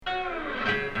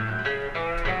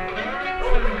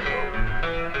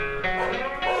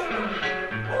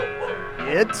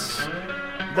It's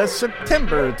the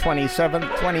September 27th,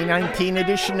 2019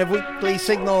 edition of Weekly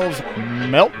Signals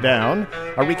Meltdown,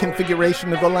 a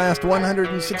reconfiguration of the last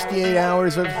 168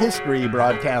 hours of history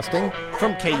broadcasting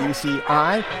from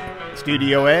KUCI,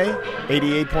 Studio A,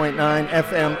 88.9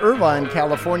 FM, Irvine,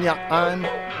 California. I'm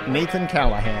Nathan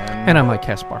Callahan. And I'm Mike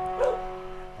Kaspar.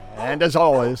 And as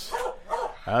always,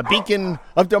 a beacon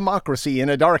of democracy in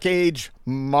a dark age,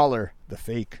 Mahler, the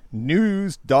fake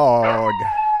news dog.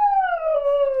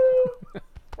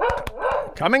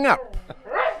 Coming up,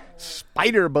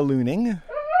 spider ballooning,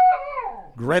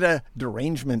 Greta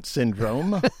derangement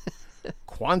syndrome,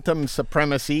 quantum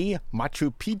supremacy,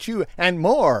 Machu Picchu, and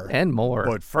more. And more.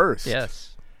 But first,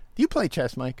 Yes. Do you play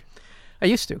chess, Mike? I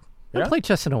used to. I Yeah? haven't played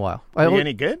chess in a while. Are you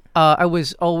any good? I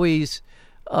was always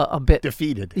a bit...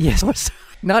 Defeated. Yes, I was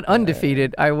not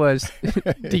undefeated. I was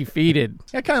defeated.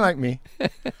 Yeah, kind of like me.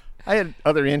 I had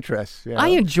other interests. You know? I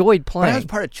enjoyed But I was playing.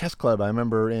 part of chess club, I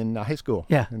remember, in high school.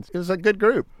 Yeah. And it was a good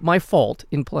group. My fault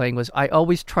in playing was I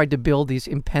always tried to build these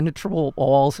impenetrable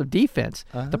walls of defense.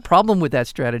 The problem with that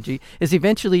strategy is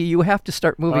eventually you have to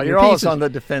start moving Oh, your you're always pieces. on the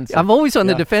defensive. I'm always on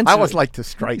the Yeah. defensive. I always like to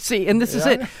strike. See, and this is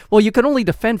Yeah. it. Well, you can only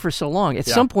defend for so long. At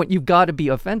Yeah. some point, you've got to be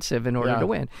offensive in order Yeah. to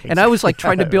win. And I was like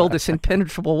trying to build this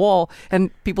impenetrable wall, and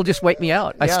people just wait me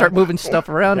out. I Yeah. start moving stuff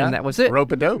around, Yeah. and that was it.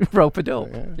 Rope-a-dope. Rope-a-dope.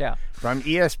 Yeah. From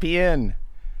ESPN.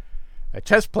 A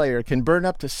chess player can burn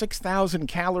up to 6,000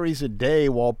 calories a day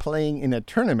while playing in a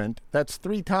tournament. That's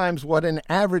 3 times what an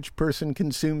average person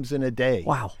consumes in a day.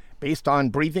 Wow. Based on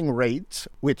breathing rates,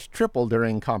 which triple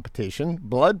during competition,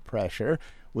 blood pressure,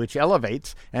 which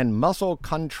elevates, and muscle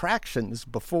contractions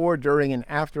before, during, and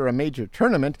after a major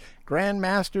tournament,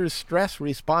 grandmasters' stress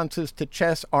responses to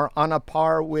chess are on a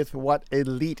par with what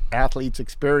elite athletes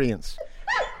experience.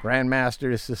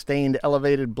 Grandmasters' sustained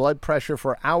elevated blood pressure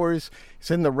for hours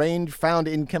is in the range found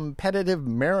in competitive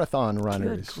marathon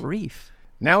runners. Good grief.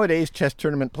 Nowadays, chess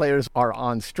tournament players are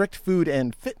on strict food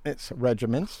and fitness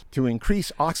regimens to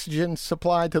increase oxygen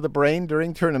supply to the brain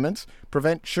during tournaments,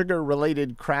 prevent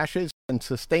sugar-related crashes, and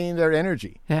sustain their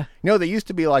energy. Yeah. You know, they used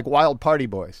to be like wild party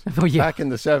boys Oh, yeah. back in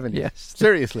the 70s. Yes.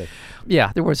 Seriously.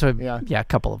 Yeah, there was a Yeah.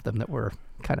 couple of them that were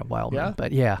kind of wild. Yeah?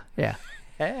 But yeah.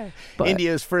 But-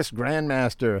 India's first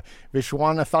grandmaster,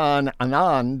 Vishwanathan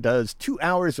Anand, does 2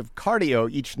 hours of cardio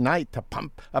each night to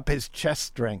pump up his chess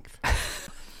strength.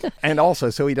 And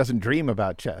also so he doesn't dream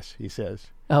about chess, he says.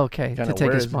 Okay, Kinda to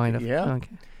take his wears- mind off. yeah. Okay.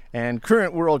 And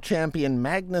current world champion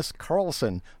Magnus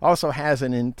Carlsen also has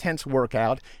an intense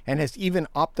workout and has even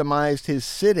optimized his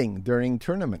sitting during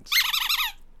tournaments.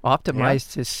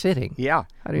 Optimized his sitting. Yeah.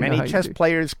 How do you know Many how you chess do-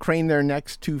 players crane their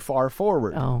necks too far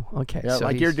forward. Oh, okay. Yeah, So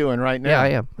like he's- you're doing right now. Yeah, I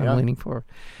am. I'm Yeah. leaning forward.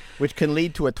 Which can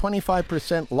lead to a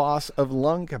 25% loss of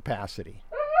lung capacity.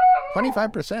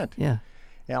 25%. Yeah.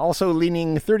 Yeah, also,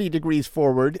 leaning 30 degrees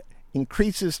forward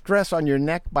increases stress on your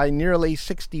neck by nearly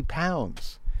 60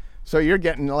 pounds. So you're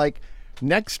getting like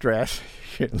neck stress.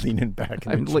 You're leaning back.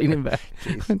 in I'm the chair. leaning back.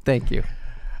 Thank you.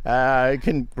 It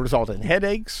can result in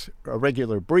headaches,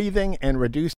 irregular breathing, and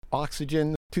reduced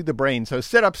oxygen to the brain. So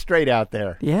sit up straight out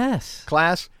there. Yes.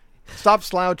 Class, stop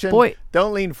slouching. Boy.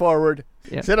 Don't lean forward.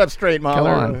 Yeah. Sit up straight,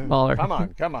 Mahler. on, Mahler. Come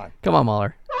on, come on. Come on,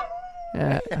 Mahler.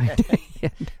 Yeah.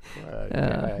 Okay.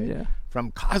 Yeah.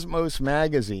 From Cosmos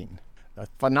Magazine. The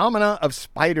phenomena of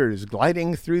spiders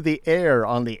gliding through the air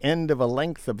on the end of a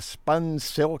length of spun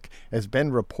silk has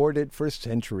been reported for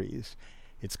centuries.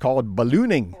 It's called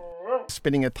ballooning,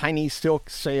 spinning a tiny silk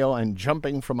sail and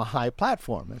jumping from a high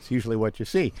platform. That's usually what you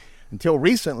see. Until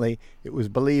recently, it was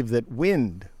believed that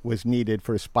wind was needed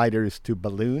for spiders to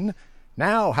balloon.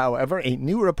 Now, however, a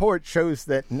new report shows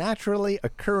that naturally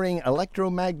occurring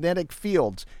electromagnetic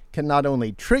fields can not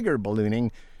only trigger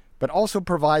ballooning, but also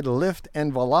provide lift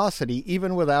and velocity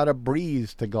even without a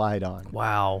breeze to glide on.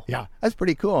 Wow. Yeah, that's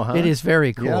pretty cool, huh? It is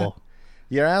very cool. Yeah.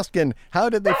 You're asking, how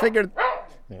did they figure...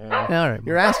 All right.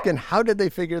 You're asking, how did they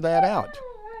figure that out?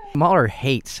 Mahler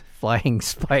hates flying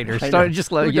spiders. I know. Started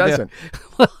just letting Who you know. doesn't?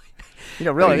 You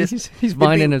know, really, He's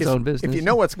minding his own business. If you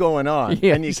know what's going on,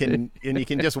 Yes. and you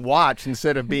can just watch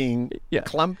instead of being Yeah.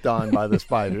 clumped on by the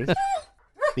spiders.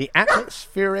 The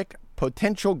atmospheric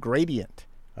potential gradient,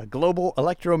 a global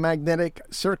electromagnetic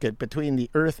circuit between the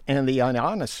Earth and the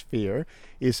ionosphere,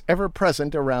 is ever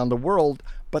present around the world,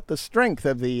 but the strength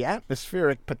of the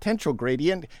atmospheric potential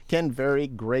gradient can vary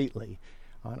greatly.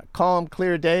 On a calm,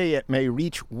 clear day, it may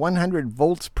reach 100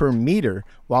 volts per meter,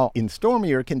 while in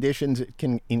stormier conditions, it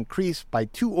can increase by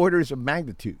 2 orders of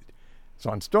magnitude. So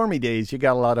on stormy days, you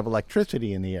got a lot of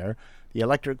electricity in the air. The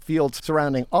electric fields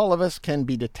surrounding all of us can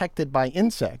be detected by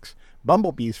insects.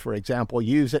 Bumblebees, for example,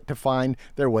 use it to find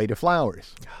their way to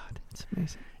flowers. God, it's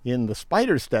amazing. In the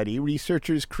spider study,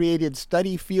 researchers created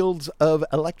study fields of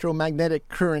electromagnetic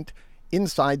current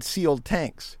inside sealed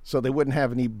tanks, so they wouldn't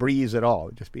have any breeze at all. It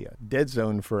would just be a dead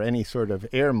zone for any sort of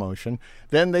air motion.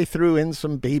 Then they threw in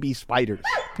some baby spiders.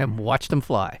 And watched them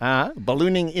fly.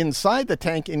 Ballooning inside the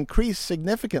tank increased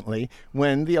significantly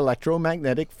when the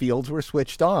electromagnetic fields were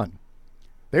switched on.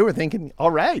 They were thinking,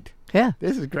 all right, Yeah.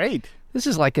 this is great. This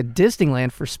is like a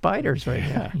Disneyland for spiders right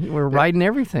now. We're riding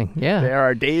everything. Yeah. There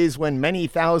are days when many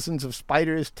thousands of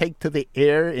spiders take to the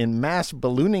air in mass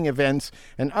ballooning events,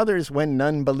 and others when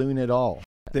none balloon at all.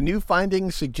 The new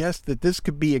findings suggest that this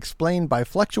could be explained by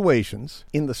fluctuations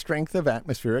in the strength of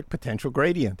atmospheric potential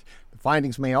gradient. The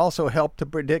findings may also help to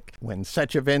predict when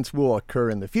such events will occur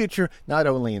in the future, not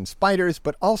only in spiders,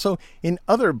 but also in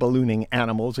other ballooning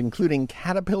animals, including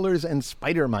caterpillars and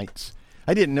spider mites.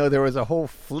 I didn't know there was a whole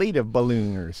fleet of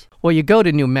ballooners. Well, you go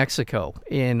to New Mexico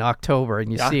in October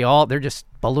and you see they're just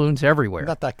balloons everywhere.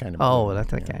 Not that kind of balloon. Oh, not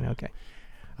that kind. Okay.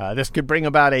 This could bring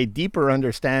about a deeper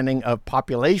understanding of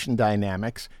population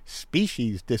dynamics,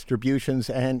 species distributions,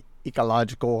 and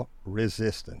ecological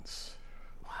resistance.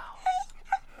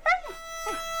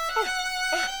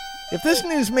 If this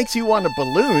news makes you want a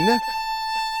balloon,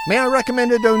 may I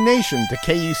recommend a donation to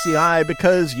KUCI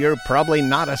because you're probably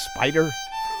not a spider?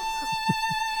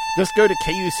 Just go to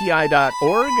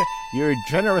KUCI.org. Your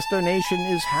generous donation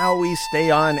is how we stay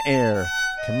on air.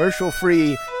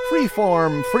 Commercial-free,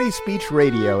 free-form, free speech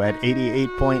radio at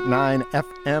 88.9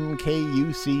 FM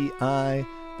KUCI.org.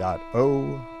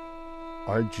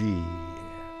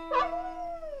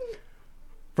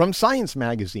 From Science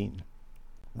Magazine,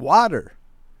 water,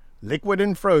 liquid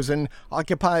and frozen,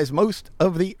 occupies most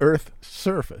of the Earth's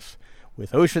surface,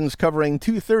 with oceans covering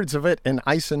 2/3 of it and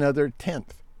ice another 1/10.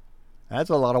 That's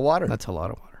a lot of water. That's a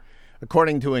lot of water.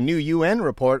 According to a new UN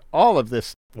report, all of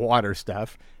this water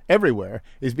stuff everywhere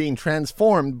is being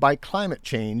transformed by climate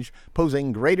change,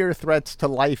 posing greater threats to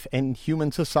life and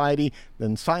human society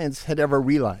than science had ever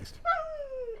realized.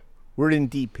 We're in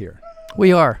deep here.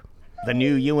 We are. The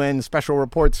new UN special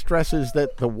report stresses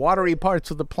that the watery parts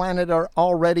of the planet are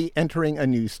already entering a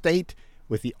new state.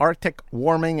 With the Arctic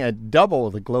warming at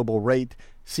double the global rate,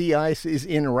 sea ice is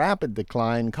in rapid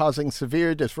decline, causing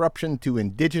severe disruption to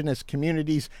indigenous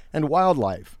communities and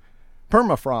wildlife.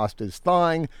 Permafrost is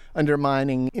thawing,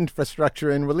 undermining infrastructure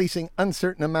and releasing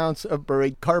uncertain amounts of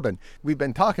buried carbon. We've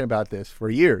been talking about this for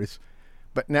years,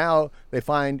 but now they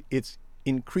find it's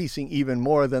increasing even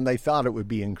more than they thought it would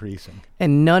be increasing.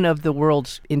 And none of the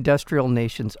world's industrial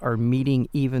nations are meeting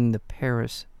even the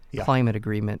Paris Climate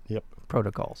Agreement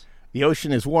protocols. The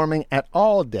ocean is warming at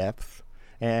all depths,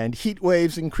 and heat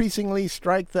waves increasingly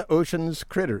strike the ocean's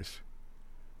critters.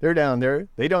 They're down there.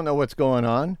 They don't know what's going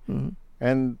on,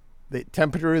 and the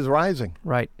temperature is rising.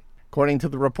 Right. According to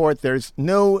the report, there's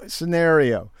no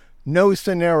scenario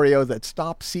that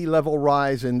stops sea level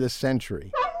rise in this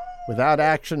century. Without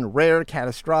action, rare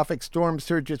catastrophic storm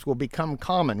surges will become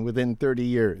common within 30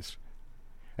 years.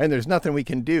 And there's nothing we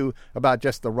can do about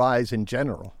just the rise in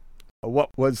general.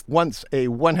 What was once a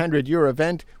 100-year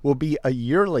event will be a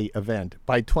yearly event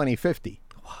by 2050.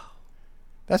 Wow.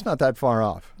 That's not that far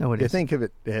off. No, it isn't. You think of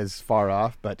it as far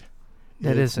off, but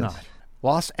it isn't. Not.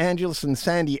 Los Angeles and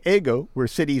San Diego were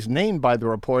cities named by the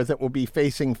report that will be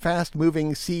facing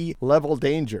fast-moving sea level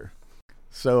danger.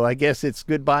 So I guess it's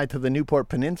goodbye to the Newport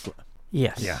Peninsula.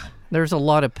 Yes. Yeah. There's a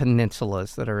lot of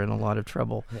peninsulas that are in a lot of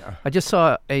trouble. Yeah. I just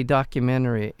saw a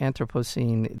documentary,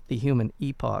 Anthropocene, the Human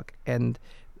Epoch, and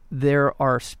there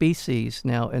are species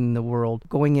now in the world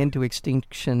going into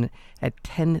extinction at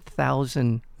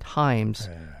 10,000 times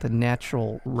the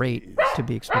natural rate to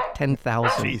be expected.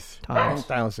 10,000 times.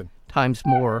 10,000. Times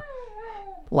more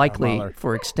likely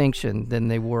for extinction than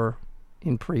they were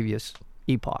in previous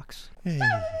epochs.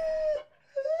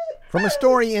 From a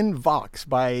story in Vox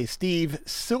by Steve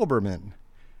Silberman,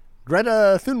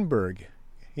 Greta Thunberg.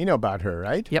 You know about her,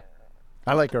 right? Yep.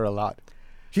 I like her a lot.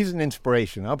 She's an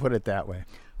inspiration, I'll put it that way.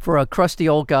 For a crusty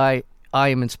old guy, I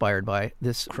am inspired by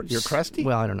this. You're crusty?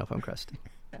 Well, I don't know if I'm crusty.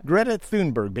 Greta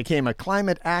Thunberg became a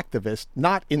climate activist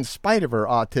not in spite of her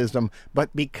autism,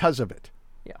 but because of it.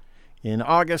 Yeah. In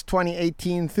August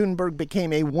 2018, Thunberg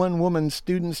became a one-woman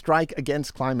student strike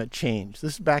against climate change.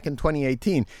 This is back in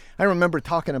 2018. I remember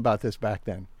talking about this back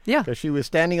then. Yeah. Because she was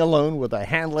standing alone with a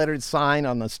hand-lettered sign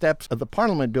on the steps of the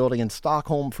Parliament building in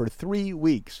Stockholm for 3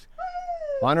 weeks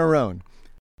on her own.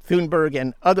 Thunberg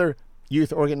and other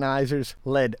youth organizers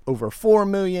led over 4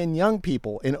 million young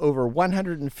people in over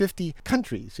 150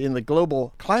 countries in the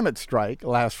global climate strike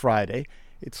last Friday.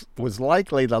 It was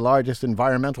likely the largest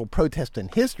environmental protest in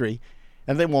history,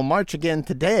 and they will march again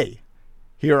today.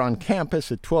 here on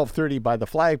campus at 12:30 by the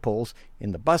flagpoles,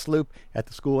 in the bus loop at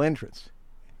the school entrance.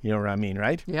 You know what I mean,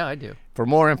 right? Yeah, I do. For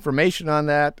more information on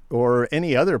that or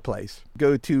any other place,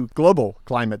 go to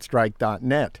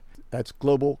globalclimatestrike.net. That's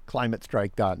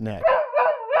globalclimatestrike.net.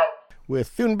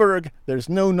 With Thunberg, there's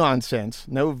no nonsense,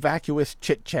 no vacuous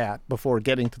chit-chat before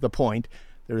getting to the point.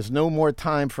 There's no more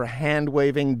time for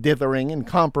hand-waving, dithering, and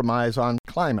compromise on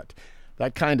climate.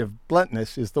 That kind of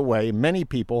bluntness is the way many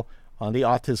people on the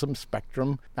autism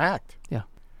spectrum act. Yeah.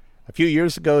 A few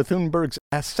years ago, Thunberg's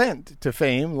ascent to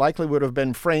fame likely would have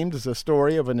been framed as a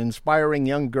story of an inspiring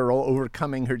young girl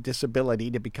overcoming her disability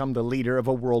to become the leader of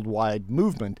a worldwide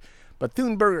movement. But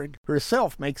Thunberg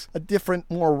herself makes a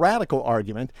different, more radical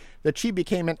argument that she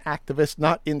became an activist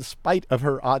not in spite of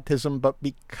her autism, but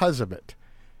because of it.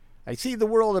 I see the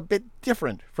world a bit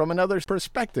different from another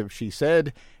perspective, she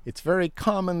said. It's very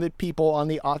common that people on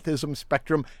the autism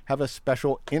spectrum have a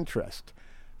special interest.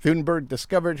 Thunberg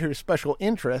discovered her special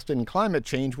interest in climate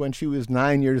change when she was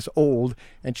 9 years old,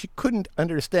 and she couldn't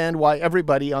understand why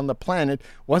everybody on the planet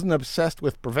wasn't obsessed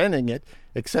with preventing it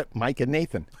except Mike and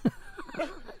Nathan.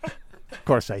 Of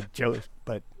course, I joke,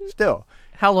 but still.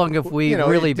 How long have we You know,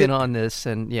 really it- been on this?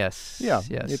 And yes, Yeah,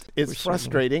 yes, it's we're certainly-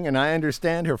 frustrating, and I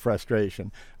understand her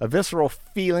frustration. A visceral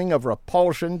feeling of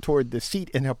repulsion toward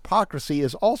deceit and hypocrisy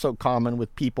is also common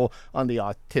with people on the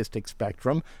autistic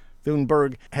spectrum.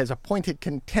 Thunberg has appointed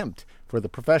contempt for the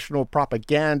professional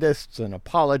propagandists and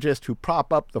apologists who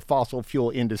prop up the fossil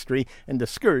fuel industry and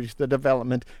discourage the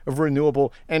development of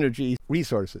renewable energy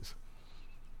resources.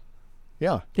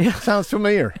 Yeah. Sounds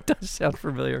familiar. Does sound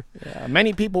familiar.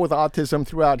 Many people with autism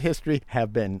throughout history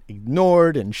have been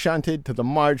ignored and shunted to the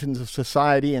margins of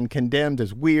society and condemned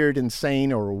as weird,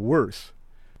 insane, or worse.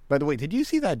 By the way, did you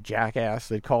see that jackass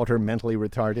that called her mentally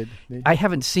retarded? I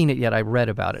haven't seen it yet. I read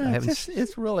about it. I haven't.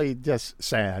 It's really just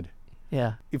sad.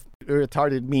 Yeah. If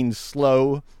retarded means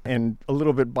slow and a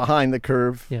little bit behind the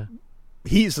curve, Yeah.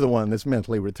 he's the one that's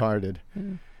mentally retarded.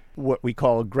 What we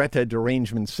call Greta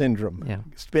derangement syndrome. Yeah.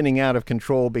 Spinning out of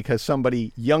control because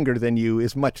somebody younger than you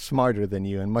is much smarter than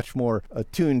you and much more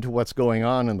attuned to what's going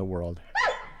on in the world.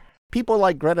 People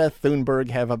like Greta Thunberg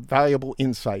have a valuable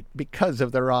insight because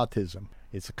of their autism.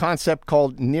 It's a concept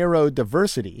called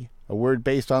neurodiversity, a word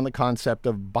based on the concept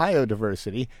of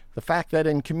biodiversity, the fact that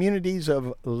in communities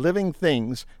of living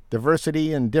things,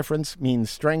 diversity and difference means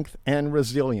strength and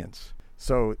resilience.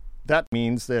 So that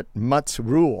means that mutts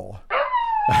rule.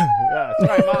 Yeah,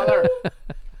 sorry, Mahler.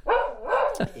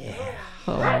 Oh,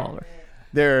 Mahler.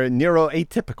 They're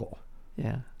neuroatypical.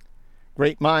 Yeah.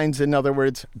 Great minds, in other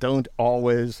words, don't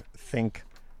always think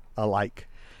alike.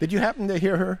 Did you happen to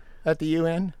hear her at the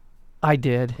UN? I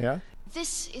did. Yeah?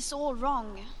 This is all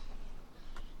wrong.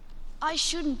 I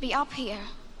shouldn't be up here.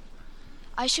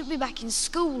 I should be back in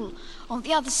school on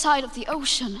the other side of the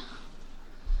ocean.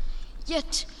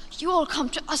 Yet you all come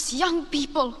to us young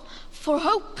people for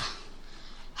hope.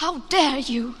 How dare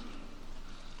you?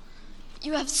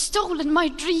 You have stolen my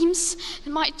dreams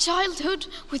and my childhood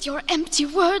with your empty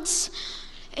words,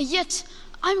 and yet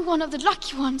I'm one of the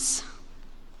lucky ones.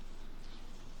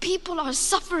 People are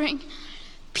suffering.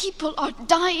 People are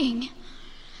dying.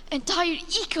 Entire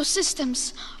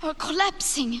ecosystems are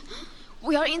collapsing.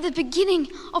 We are in the beginning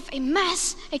of a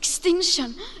mass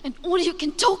extinction, and all you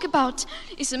can talk about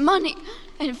is money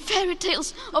and fairy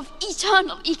tales of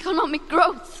eternal economic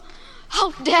growth.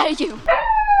 How dare you?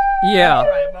 Yeah.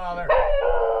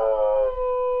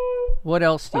 What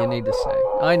else do you need to say?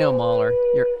 I know, Mahler.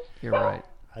 You're right.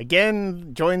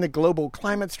 Again, join the global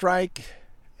climate strike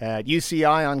at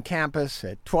UCI on campus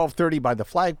at 12:30 by the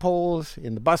flagpoles,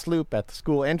 in the bus loop at the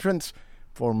school entrance.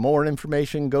 For more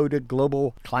information, go to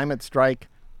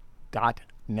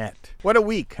globalclimatestrike.net. What a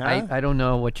week, huh? I don't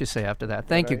know what you say after that.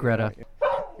 Thank you, Greta.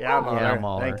 Yeah, Mahler. Yeah,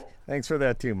 Mahler. Thanks for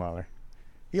that too, Mahler.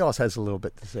 He always has a little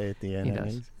bit to say at the end. He and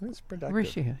does. It's productive.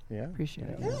 Appreciate it. Yeah. Appreciate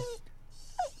it. Yeah.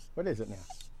 What is it now?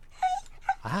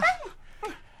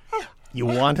 You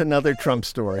want another Trump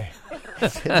story.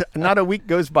 Not a week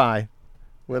goes by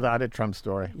without a Trump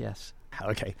story. Yes.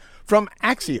 Okay. From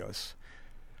Axios.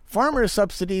 Farmer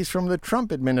subsidies from the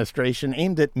Trump administration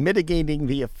aimed at mitigating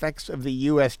the effects of the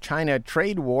U.S.-China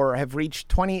trade war have reached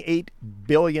 $28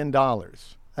 billion.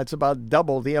 That's about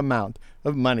double the amount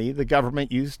of money the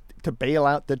government used to bail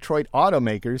out Detroit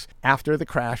automakers after the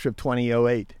crash of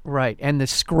 2008. Right. And the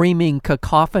screaming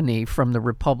cacophony from the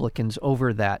Republicans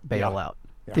over that bailout.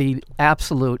 Yeah. The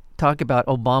absolute, talk about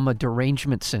Obama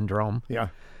derangement syndrome. Yeah.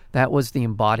 That was the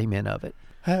embodiment of it.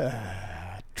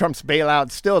 Trump's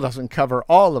bailout still doesn't cover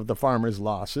all of the farmers'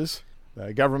 losses.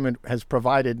 The government has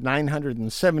provided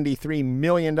 $973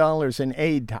 million in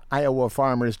aid to Iowa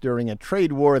farmers during a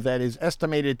trade war that is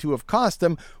estimated to have cost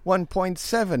them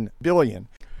 $1.7 billion.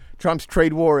 Trump's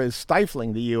trade war is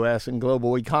stifling the U.S. and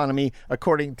global economy,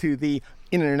 according to the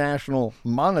International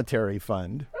Monetary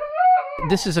Fund.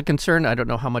 This is a concern. I don't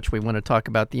know how much we want to talk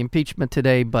about the impeachment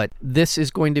today, but this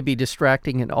is going to be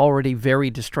distracting an already very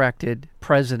distracted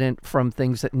president from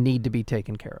things that need to be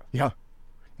taken care of. Yeah.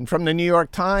 And from the New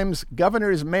York Times,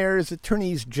 governors, mayors,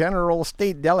 attorneys general,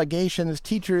 state delegations,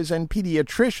 teachers, and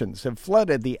pediatricians have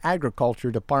flooded the Agriculture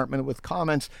Department with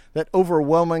comments that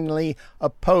overwhelmingly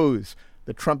oppose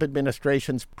the Trump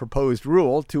administration's proposed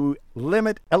rule to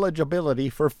limit eligibility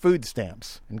for food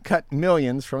stamps and cut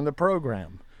millions from the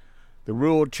program. The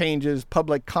rule changes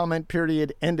public comment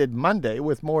period ended Monday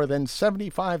with more than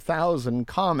 75,000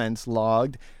 comments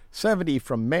logged, 70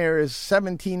 from mayors,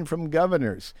 17 from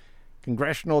governors.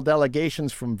 Congressional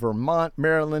delegations from Vermont,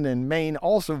 Maryland, and Maine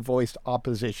also voiced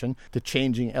opposition to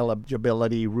changing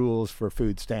eligibility rules for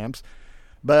food stamps,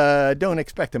 but don't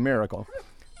expect a miracle.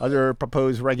 Other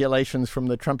proposed regulations from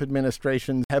the Trump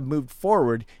administration have moved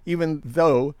forward, even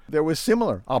though there was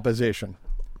similar opposition.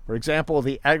 For example,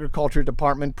 the Agriculture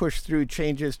Department pushed through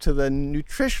changes to the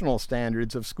nutritional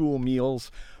standards of school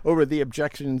meals over the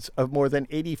objections of more than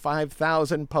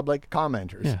 85,000 public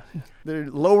commenters. Yeah. They're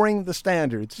lowering the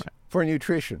standards for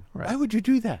nutrition. Right. Why would you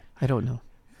do that? I don't know.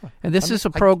 And this is a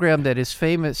program that is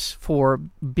famous for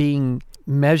being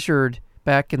measured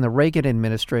back in the Reagan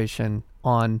administration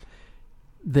on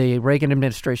the Reagan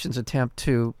administration's attempt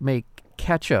to make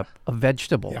ketchup a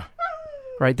vegetable. Yeah.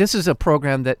 Right? This is a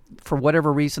program that, for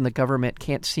whatever reason, the government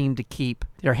can't seem to keep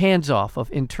their hands off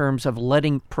of in terms of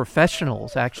letting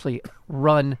professionals actually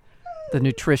run the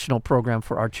nutritional program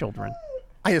for our children.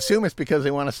 I assume it's because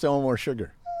they want to sell more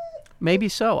sugar. Maybe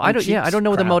so. I don't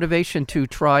know the motivation to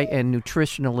try and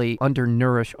nutritionally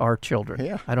undernourish our children.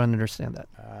 Yeah. I don't understand that.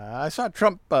 I saw a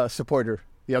Trump supporter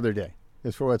the other day.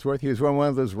 Just for what it's worth, he was wearing one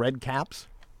of those red caps,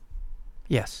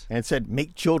 Yes. and it said,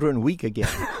 "Make children weak again."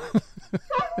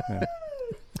 Yeah.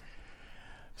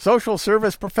 Social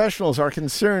service professionals are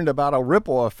concerned about a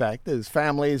ripple effect as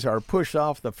families are pushed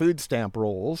off the food stamp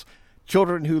rolls.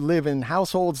 Children who live in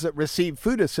households that receive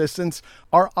food assistance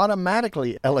are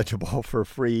automatically eligible for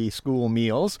free school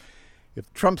meals.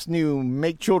 If Trump's new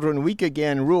Make Children Weak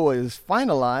Again rule is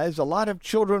finalized, a lot of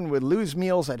children would lose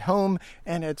meals at home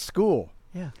and at school.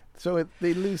 Yeah. So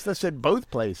they lose this at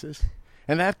both places,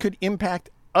 and that could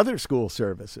impact other school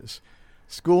services.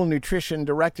 School nutrition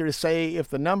directors say if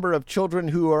the number of children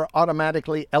who are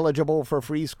automatically eligible for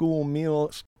free school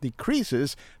meals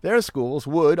decreases, their schools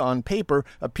would, on paper,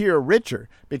 appear richer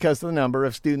because the number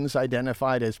of students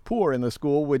identified as poor in the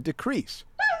school would decrease.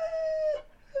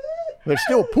 They're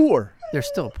still poor. They're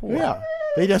still poor. Yeah.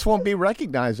 They just won't be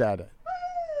recognized at it.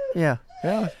 Yeah.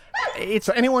 Yeah.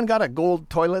 So anyone got a gold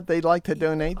toilet they'd like to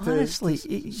donate Honestly,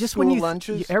 to just school when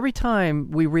lunches? every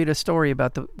time we read a story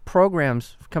about the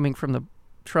programs coming from the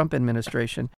Trump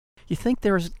administration, you think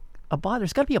there's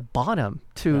got to be a bottom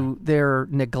to their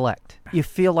neglect. You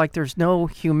feel like there's no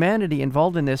humanity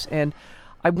involved in this, and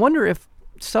I wonder if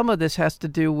some of this has to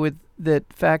do with the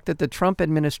fact that the Trump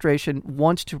administration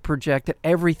wants to project that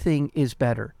everything is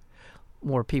better.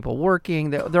 More people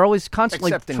working. They're always constantly...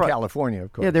 Except in California,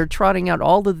 of course. Yeah, they're trotting out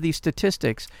all of these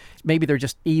statistics. Maybe they're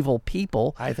just evil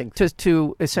people. I think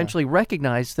to essentially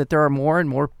recognize that there are more and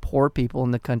more poor people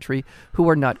in the country who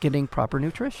are not getting proper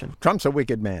nutrition. Trump's a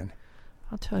wicked man.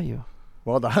 I'll tell you.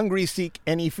 While the hungry seek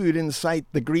any food in sight,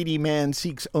 the greedy man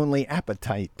seeks only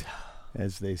appetite,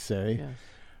 as they say. Yes.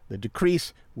 The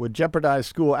decrease would jeopardize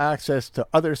school access to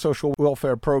other social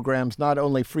welfare programs, not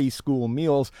only free school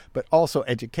meals, but also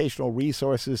educational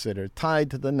resources that are tied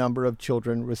to the number of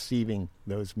children receiving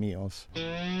those meals.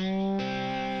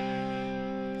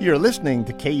 You're listening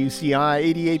to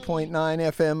KUCI 88.9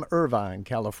 FM, Irvine,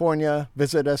 California.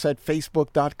 Visit us at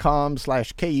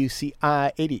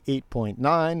facebook.com/KUCI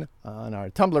 88.9, on our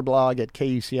Tumblr blog at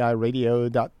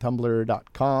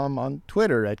kuciradio.tumblr.com, on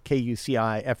Twitter at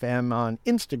KUCI FM, on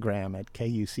Instagram at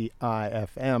KUCI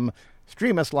FM.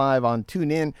 Stream us live on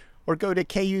TuneIn or go to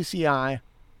kuci.org.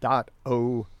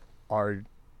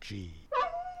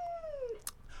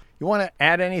 You want to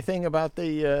add anything about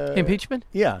the... Impeachment?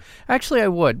 Yeah. Actually, I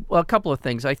would. Well, a couple of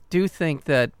things. I do think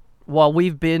that while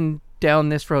we've been down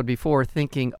this road before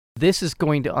thinking this is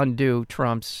going to undo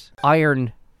Trump's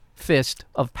iron fist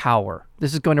of power,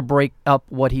 this is going to break up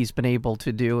what he's been able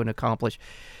to do and accomplish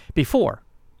before.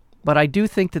 But I do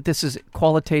think that this is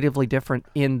qualitatively different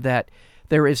in that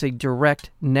there is a direct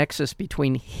nexus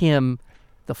between him,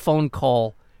 the phone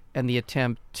call, and the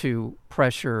attempt to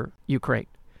pressure Ukraine.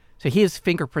 So his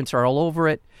fingerprints are all over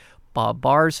it. Bob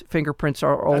Barr's fingerprints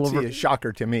are all over it. That's the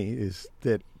shocker to me, is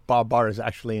that Bob Barr is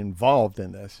actually involved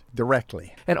in this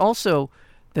directly. And also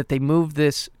that they moved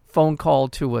this phone call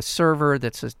to a server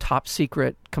that's a top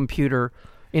secret computer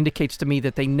indicates to me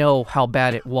that they know how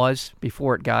bad it was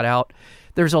before it got out.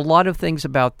 There's a lot of things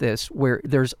about this where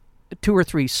there's 2 or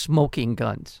 3 smoking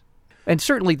guns. And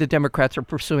certainly the Democrats are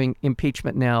pursuing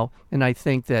impeachment now, and I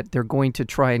think that they're going to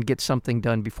try and get something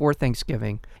done before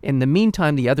Thanksgiving. In the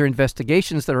meantime, the other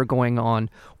investigations that are going on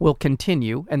will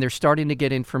continue, and they're starting to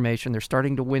get information. They're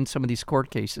starting to win some of these court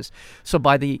cases. So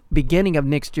by the beginning of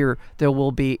next year, there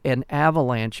will be an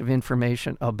avalanche of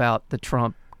information about the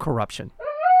Trump corruption.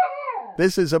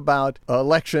 This is about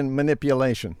election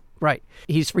manipulation. Right.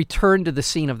 He's returned to the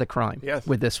scene of the crime Yes.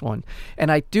 with this one.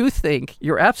 And I do think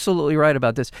you're absolutely right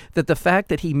about this, that the fact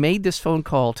that he made this phone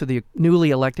call to the newly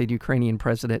elected Ukrainian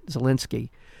President Zelensky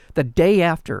the day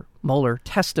after Mueller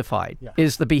testified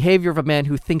is the behavior of a man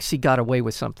who thinks he got away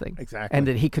with something. Exactly. And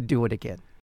that he could do it again.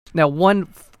 Now, one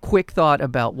quick thought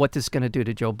about what this is going to do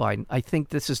to Joe Biden. I think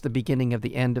this is the beginning of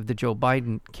the end of the Joe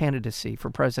Biden candidacy for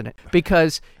president,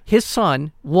 because his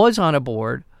son was on a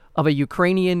board of a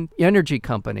Ukrainian energy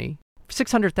company,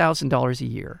 $600,000 a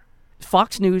year.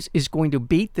 Fox News is going to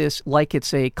beat this like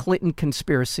it's a Clinton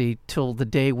conspiracy till the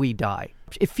day we die.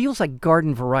 It feels like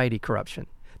garden variety corruption,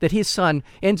 that his son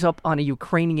ends up on a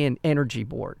Ukrainian energy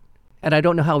board. And I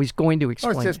don't know how he's going to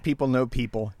explain It's it. just people know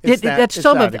people. That's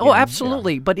some of it. Oh, again.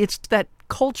 absolutely. But it's that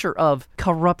culture of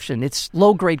corruption. It's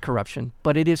low-grade corruption,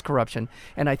 but it is corruption.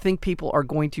 And I think people are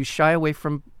going to shy away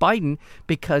from Biden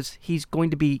because he's going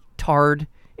to be tarred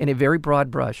in a very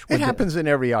broad brush. It happens in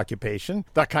every occupation,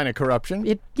 that kind of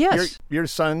corruption. Yes. Your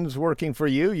son's working for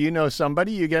you. You know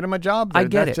somebody. You get him a job there. I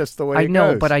get That's it. just the way I it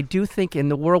know, goes. but I do think in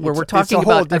the world where we're It's a talking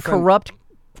whole about a different- corrupt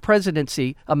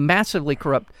presidency, a massively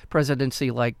corrupt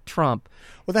presidency like Trump.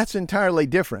 Well, that's entirely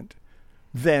different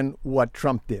than what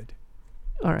Trump did.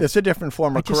 All right. It's a different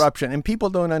form of corruption, and people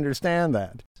don't understand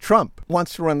that. Trump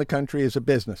wants to run the country as a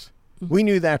business. We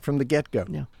knew that from the get-go.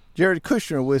 Yeah. Jared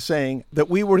Kushner was saying that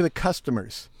we were the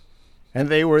customers, and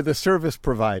they were the service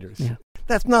providers. Yeah.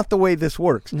 That's not the way this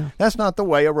works. No. That's not the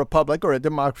way a republic or a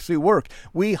democracy work.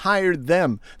 We hired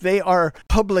them. They are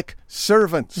public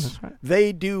servants. That's right.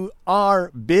 They do our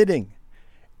bidding.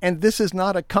 And this is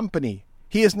not a company.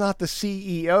 He is not the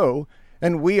CEO,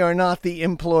 and we are not the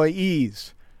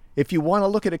employees. If you want to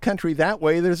look at a country that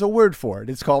way, there's a word for it.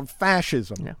 It's called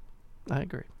fascism. Yeah, I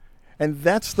agree. And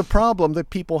that's the problem that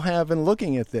people have in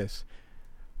looking at this.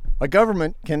 A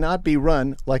government cannot be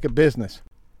run like a business.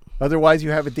 Otherwise, you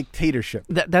have a dictatorship.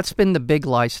 That's been the big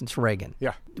lie since Reagan.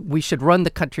 Yeah. We should run the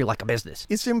country like a business.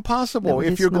 It's impossible No,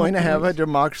 if it's you're not going to the have way. a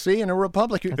democracy and a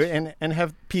republic and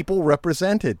have people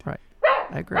represented. Right.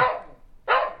 I agree.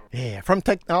 Yeah, from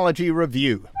Technology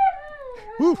Review.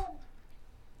 Woo.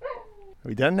 Are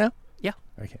we done now? Yeah.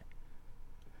 Okay.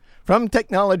 From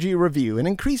Technology Review, an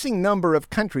increasing number of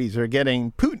countries are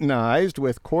getting Putinized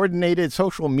with coordinated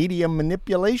social media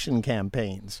manipulation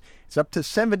campaigns. It's up to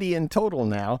 70 in total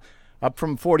now, up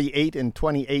from 48 in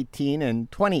 2018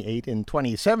 and 28 in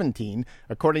 2017,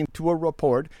 according to a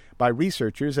report by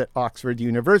researchers at Oxford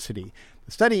University.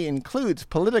 The study includes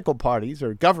political parties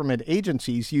or government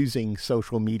agencies using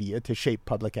social media to shape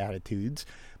public attitudes,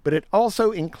 but it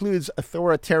also includes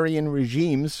authoritarian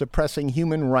regimes suppressing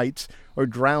human rights or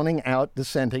drowning out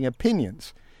dissenting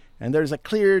opinions. And there's a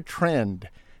clear trend.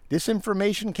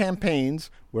 Disinformation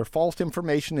campaigns, where false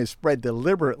information is spread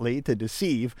deliberately to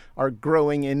deceive, are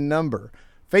growing in number.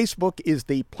 Facebook is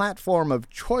the platform of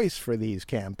choice for these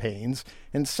campaigns,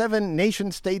 and 7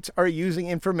 nation-states are using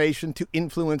information to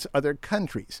influence other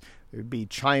countries. There would be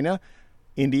China,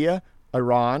 India,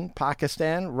 Iran,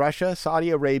 Pakistan, Russia, Saudi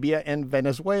Arabia, and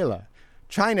Venezuela.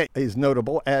 China is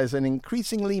notable as an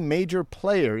increasingly major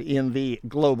player in the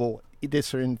global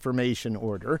disinformation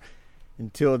order.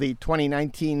 Until the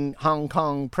 2019 Hong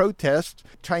Kong protests,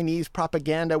 Chinese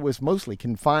propaganda was mostly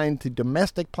confined to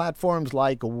domestic platforms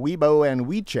like Weibo and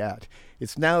WeChat.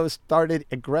 It's now started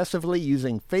aggressively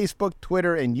using Facebook,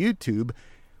 Twitter, and YouTube,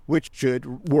 which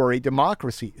should worry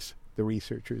democracies, the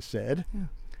researchers said. Yeah.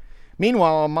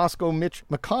 Meanwhile, Moscow Mitch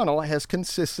McConnell has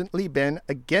consistently been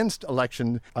against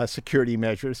election security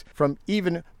measures from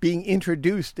even being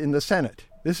introduced in the Senate.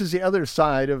 This is the other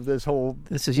side of this whole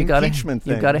impeachment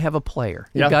thing. You've got to have a player.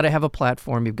 Yeah. You've got to have a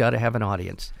platform. You've got to have an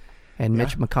audience. And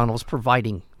Mitch McConnell's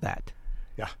providing that.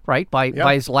 Yeah. Right? By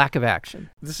his lack of action.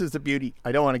 This is the beauty.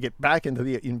 I don't want to get back into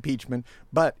the impeachment,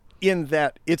 but in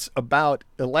that it's about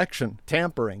election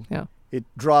tampering, it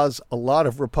draws a lot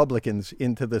of Republicans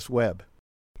into this web.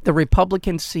 The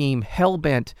Republicans seem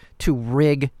hell-bent to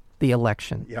rig the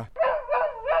election. Yeah.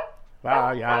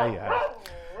 Wow, yeah.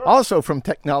 Also from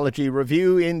Technology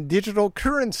Review in digital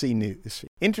currency news,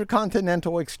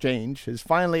 Intercontinental Exchange has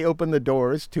finally opened the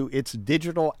doors to its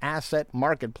digital asset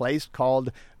marketplace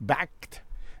called Bakkt,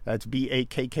 that's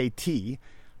B-A-K-K-T,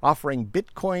 offering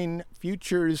Bitcoin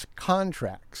futures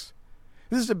contracts.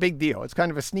 This is a big deal. It's kind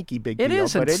of a sneaky big deal. It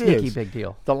is a sneaky big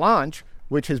deal. The launch,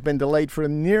 which has been delayed for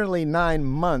nearly 9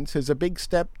 months, is a big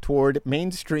step toward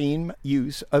mainstream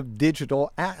use of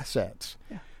digital assets.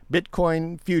 Yeah.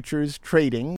 Bitcoin futures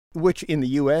trading, which in the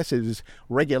U.S. is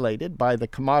regulated by the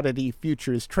Commodity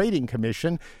Futures Trading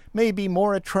Commission, may be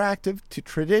more attractive to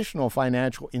traditional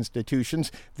financial institutions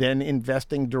than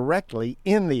investing directly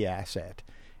in the asset.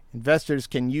 Investors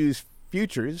can use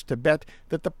futures to bet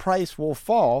that the price will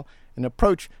fall, an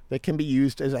approach that can be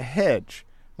used as a hedge.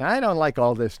 Now, I don't like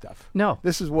all this stuff. No.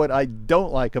 This is what I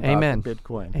don't like about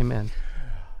Bitcoin. Amen.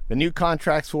 The new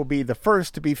contracts will be the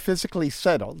first to be physically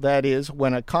settled. That is,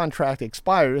 when a contract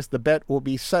expires, the bet will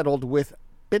be settled with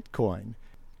Bitcoin.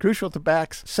 Crucial to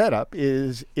Bakkt's setup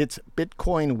is its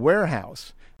Bitcoin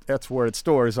warehouse. That's where it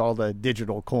stores all the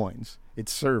digital coins,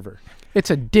 its server. It's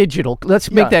a digital. Let's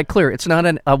make that clear. It's not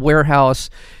a warehouse,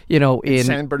 in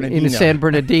San Bernardino. In San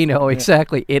Bernardino,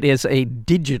 exactly. It is a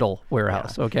digital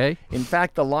warehouse, okay? In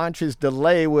fact, the launch's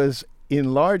delay was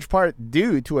in large part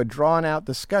due to a drawn-out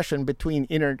discussion between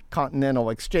Intercontinental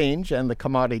Exchange and the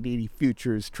Commodity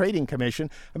Futures Trading Commission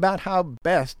about how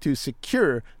best to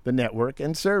secure the network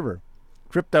and server.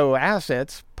 Crypto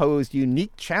assets pose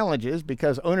unique challenges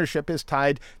because ownership is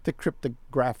tied to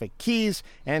cryptographic keys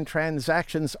and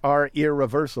transactions are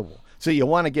irreversible. So you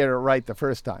want to get it right the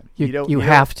first time. You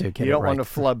have to get it right. You don't want to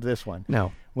flub this one.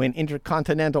 No. When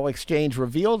Intercontinental Exchange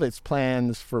revealed its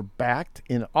plans for Bakkt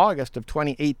in August of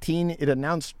 2018, it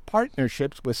announced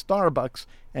partnerships with Starbucks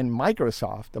and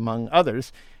Microsoft, among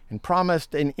others, and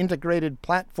promised an integrated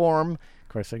platform. Of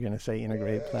course, they're going to say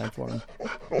integrated platform.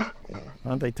 Why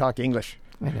don't they talk English?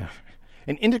 I know.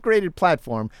 An integrated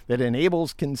platform that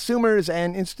enables consumers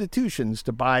and institutions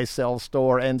to buy, sell,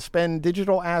 store, and spend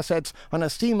digital assets on a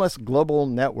seamless global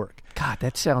network. God,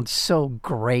 that sounds so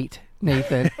great,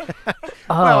 Nathan.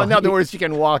 Well, in other words, you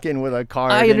can walk in with a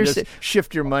card and just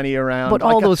shift your money around. But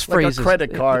all those phrases, like a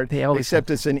credit card, except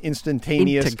it's an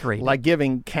instantaneous, like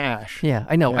giving cash. Yeah,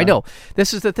 I know.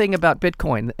 This is the thing about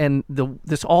Bitcoin, and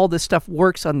all this stuff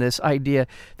works on this idea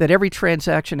that every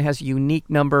transaction has a unique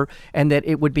number and that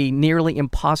it would be nearly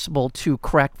impossible to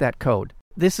crack that code.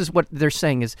 This is what they're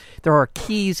saying is there are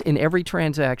keys in every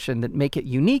transaction that make it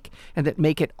unique and that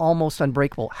make it almost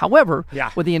unbreakable. However,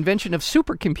 with the invention of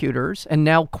supercomputers and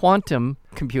now quantum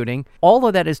computing, all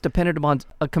of that is dependent upon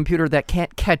a computer that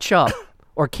can't catch up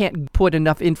or can't put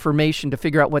enough information to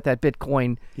figure out what that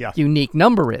Bitcoin unique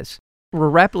number is. We're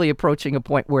rapidly approaching a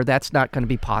point where that's not going to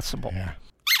be possible. Yeah.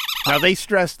 Now, they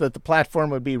stressed that the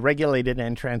platform would be regulated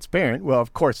and transparent. Well,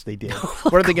 of course they did.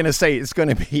 What are they going to say? It's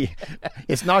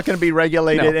not going to be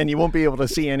regulated and you won't be able to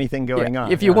see anything going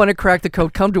on. If you want to crack the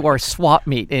code, come to our swap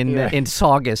meet in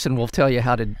Saugus and we'll tell you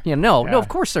how to, No, of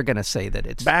course they're going to say that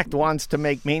it's... Bakkt wants to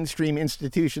make mainstream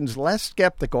institutions less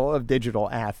skeptical of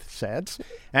digital assets,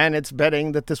 and it's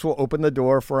betting that this will open the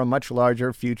door for a much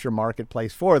larger future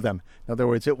marketplace for them. In other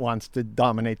words, it wants to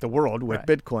dominate the world with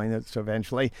Bitcoin. It's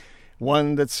eventually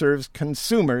one that serves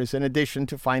consumers in addition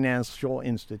to financial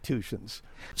institutions.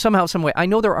 Somehow, some way. I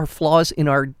know there are flaws in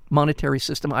our monetary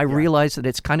system. I realize that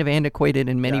it's kind of antiquated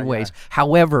in many ways.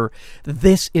 However,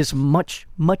 this is much,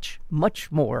 much,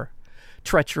 much more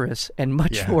treacherous and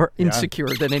much more insecure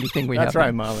than anything we have. That's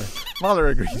right, Mahler. Mahler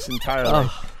agrees entirely.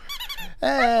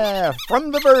 From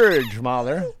The Verge,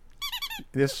 Mahler.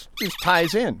 This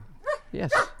ties in.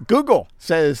 Yes. Google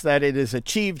says that it has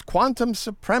achieved quantum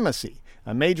supremacy,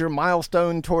 a major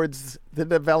milestone towards the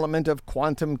development of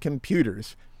quantum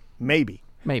computers. Maybe.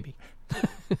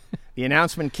 The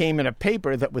announcement came in a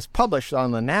paper that was published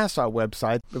on the NASA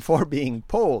website before being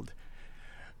pulled.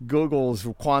 Google's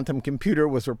quantum computer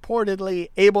was reportedly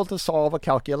able to solve a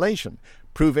calculation,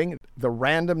 proving the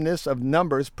randomness of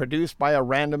numbers produced by a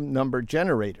random number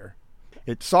generator.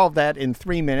 It solved that in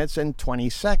 3 minutes and 20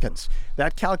 seconds.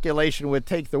 That calculation would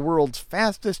take the world's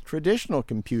fastest traditional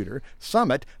computer,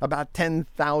 Summit, about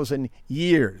 10,000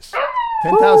 years.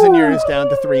 10,000 years down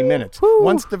to 3 minutes.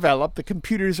 Once developed, the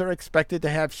computers are expected to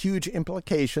have huge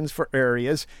implications for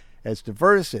areas as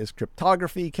diverse as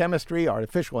cryptography, chemistry,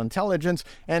 artificial intelligence,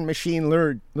 and machine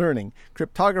learning.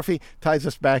 Cryptography ties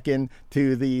us back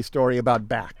into the story about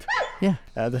Bakkt. Yeah.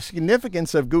 The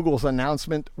significance of Google's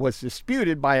announcement was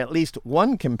disputed by at least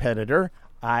one competitor,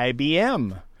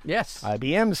 IBM. Yes.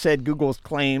 IBM said Google's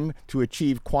claim to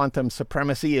achieve quantum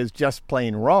supremacy is just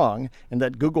plain wrong, and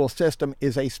that Google's system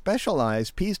is a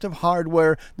specialized piece of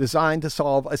hardware designed to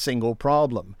solve a single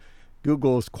problem.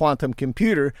 Google's quantum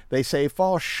computer, they say,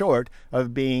 falls short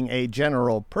of being a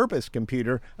general-purpose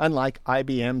computer, unlike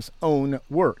IBM's own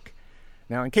work.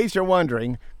 Now, in case you're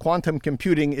wondering, quantum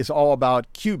computing is all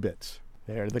about qubits.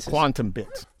 They're the quantum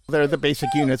bits. They're the basic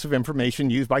units of information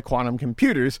used by quantum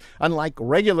computers. Unlike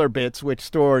regular bits, which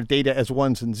store data as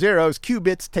ones and zeros,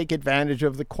 qubits take advantage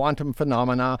of the quantum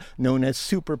phenomena known as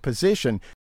superposition.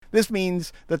 This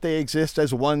means that they exist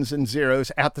as ones and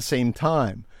zeros at the same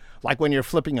time, like when you're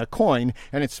flipping a coin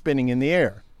and it's spinning in the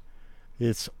air.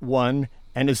 It's 1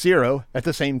 and a 0 at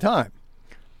the same time.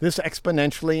 This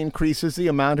exponentially increases the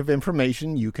amount of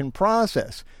information you can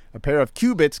process. A pair of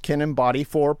qubits can embody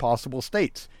 4 possible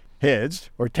states: heads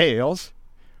or tails,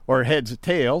 or heads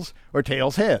tails, or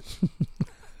tails heads.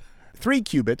 3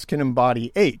 qubits can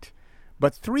embody 8,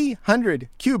 but 300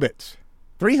 qubits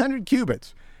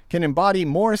can embody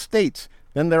more states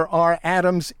than there are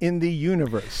atoms in the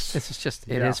universe. This is just,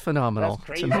 it is phenomenal. That's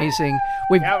crazy. It's amazing.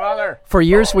 For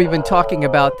years, we've been talking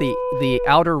about the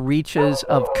outer reaches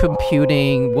of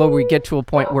computing, where we get to a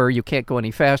point where you can't go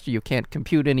any faster, you can't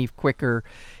compute any quicker,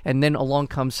 and then along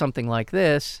comes something like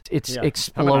this. It's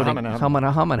exploding.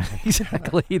 Humana.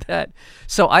 Exactly that.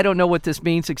 So I don't know what this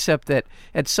means, except that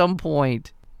at some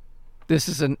point, this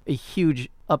is a huge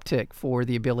uptick for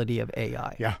the ability of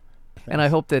AI. Yeah. And I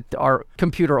hope that our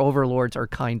computer overlords are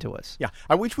kind to us. Yeah.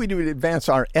 I wish we would advance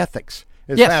our ethics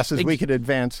as Yes, fast as we could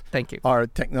advance Thank you. our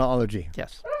technology.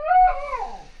 Yes.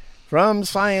 From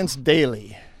Science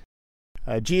Daily,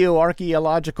 a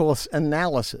geoarchaeological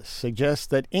analysis suggests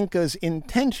that Incas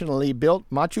intentionally built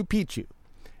Machu Picchu,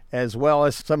 as well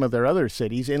as some of their other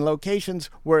cities, in locations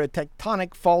where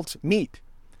tectonic faults meet.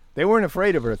 They weren't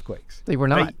afraid of earthquakes. They were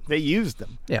not. They used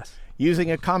them. Yes.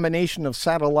 Using a combination of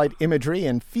satellite imagery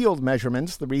and field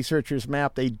measurements, the researchers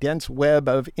mapped a dense web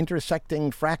of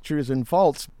intersecting fractures and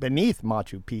faults beneath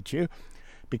Machu Picchu.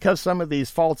 Because some of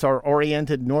these faults are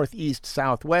oriented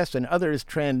northeast-southwest and others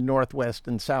trend northwest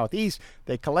and southeast,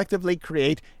 they collectively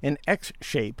create an X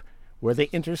shape where they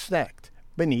intersect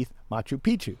beneath Machu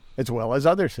Picchu, as well as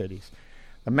other cities.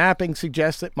 The mapping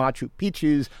suggests that Machu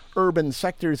Picchu's urban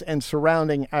sectors and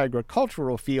surrounding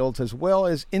agricultural fields, as well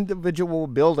as individual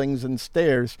buildings and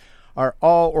stairs, are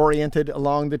all oriented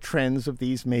along the trends of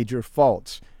these major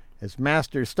faults. As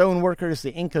master stoneworkers,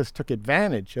 the Incas took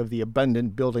advantage of the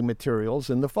abundant building materials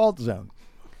in the fault zone.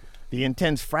 The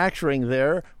intense fracturing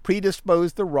there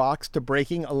predisposed the rocks to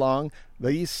breaking along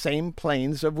these same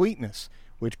planes of weakness,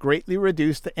 which greatly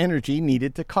reduced the energy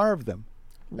needed to carve them.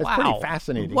 That's pretty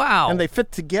fascinating. Wow. And they fit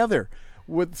together,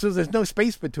 so there's no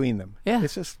space between them. Yeah.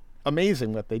 It's just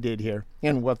amazing what they did here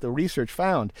and what the research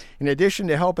found. In addition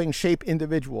to helping shape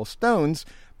individual stones,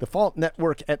 the fault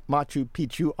network at Machu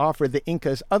Picchu offered the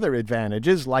Incas other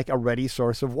advantages, like a ready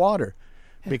source of water,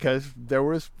 because there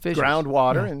was Fissures.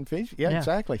 groundwater Yeah. and fish. Yeah,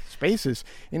 exactly. Spaces.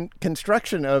 In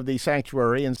construction of the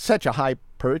sanctuary in such a high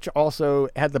perch also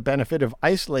had the benefit of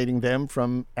isolating them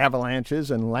from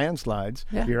avalanches and landslides.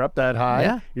 Yeah. You're up that high,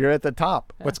 Yeah. you're at the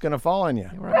top. What's going to fall on you?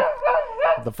 Right.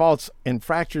 The faults and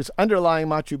fractures underlying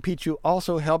Machu Picchu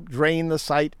also helped drain the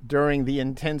site during the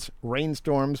intense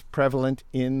rainstorms prevalent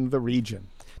in the region.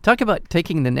 Talk about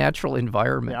taking the natural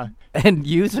environment and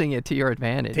using it to your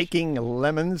advantage. Taking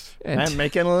lemons And- and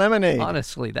making lemonade.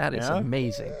 Honestly, that is Yeah.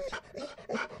 amazing.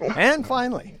 And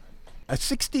finally, a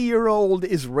 60-year-old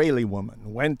Israeli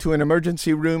woman went to an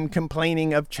emergency room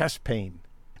complaining of chest pain.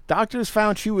 Doctors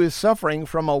found she was suffering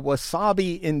from a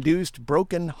wasabi-induced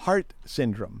broken heart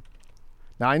syndrome.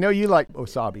 Now, I know you like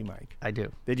wasabi, Mike. I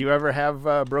do. Did you ever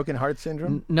have broken heart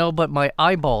syndrome? No, but my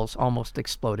eyeballs almost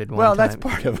exploded one Well, time. that's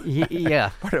part of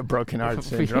Yeah. part of broken heart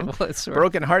syndrome. Well, that's right.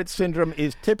 Broken heart syndrome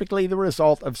is typically the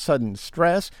result of sudden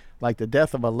stress, like the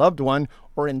death of a loved one,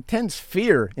 or intense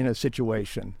fear in a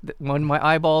situation. When my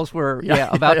eyeballs were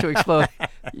about to explode,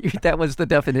 that was the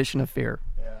definition of fear.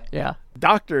 Yeah.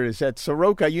 Doctors at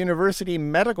Soroka University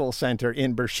Medical Center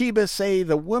in Beersheba say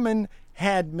the woman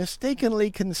had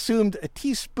mistakenly consumed a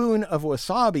teaspoon of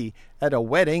wasabi at a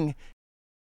wedding,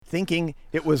 thinking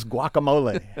it was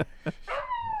guacamole.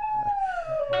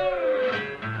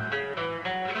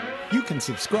 You can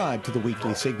subscribe to the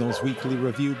Weekly Signals Weekly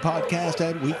Review podcast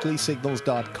at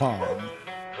weeklysignals.com.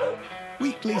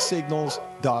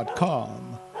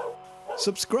 weeklysignals.com.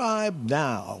 Subscribe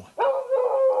now.